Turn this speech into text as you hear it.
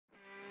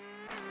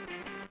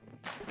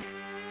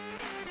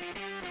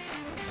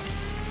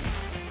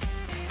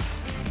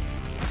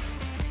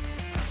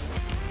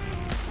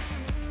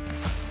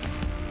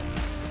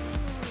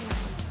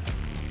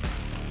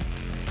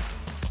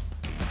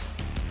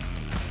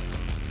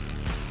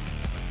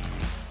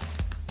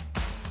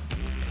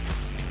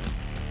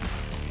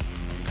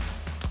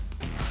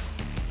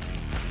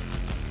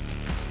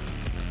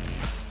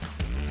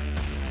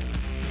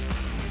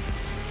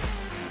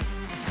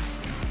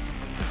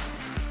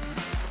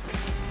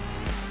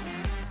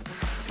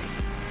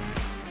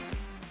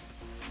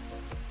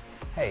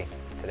Hey,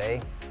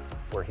 today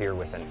we're here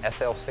with an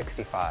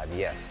SL65,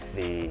 yes,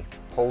 the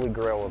holy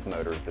grail of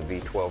motors, the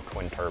V12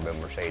 twin turbo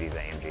Mercedes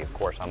AMG. Of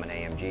course, I'm an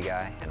AMG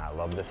guy and I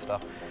love this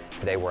stuff.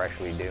 Today we're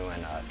actually doing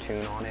a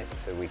tune on it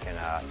so we can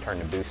turn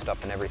the boost up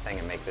and everything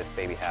and make this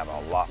baby have a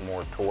lot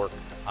more torque,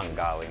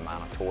 ungodly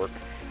amount of torque,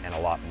 and a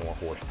lot more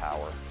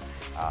horsepower.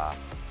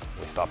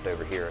 We stopped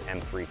over here at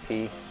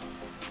M3P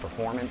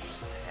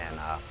Performance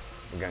and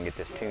we're gonna get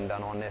this tune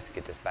done on this,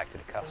 get this back to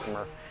the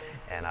customer,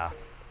 and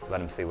let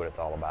them see what it's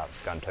all about.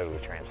 It's gonna totally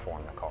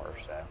transform the car,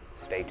 so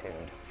stay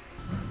tuned.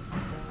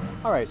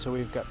 All right, so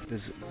we've got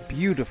this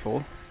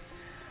beautiful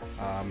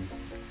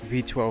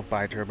V12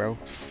 bi-turbo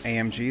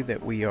AMG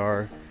that we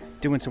are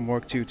doing some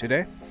work to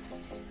today.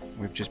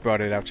 We've just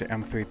brought it out to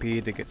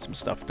M3P to get some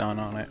stuff done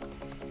on it.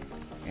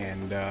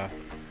 And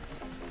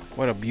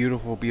what a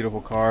beautiful,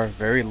 beautiful car.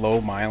 Very low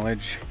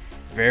mileage,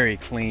 very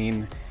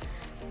clean.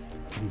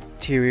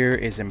 Interior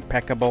is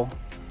impeccable.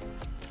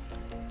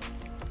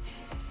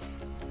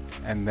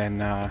 And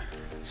then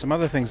some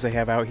other things they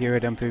have out here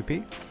at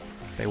M3P.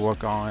 They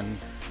work on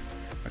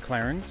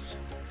McLarens.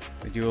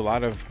 They do a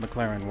lot of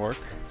McLaren work.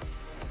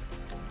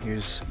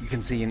 You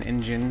can see an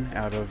engine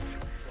out of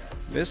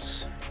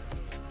this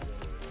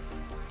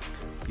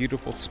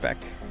beautiful spec.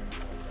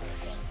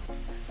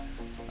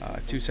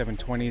 Two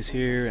 720s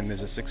here, and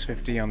there's a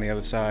 650 on the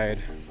other side.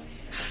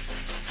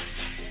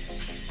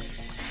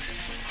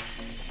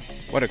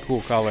 What a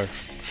cool color.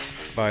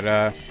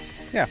 But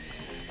yeah.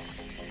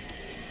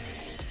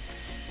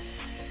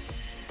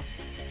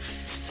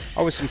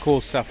 Always some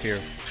cool stuff here.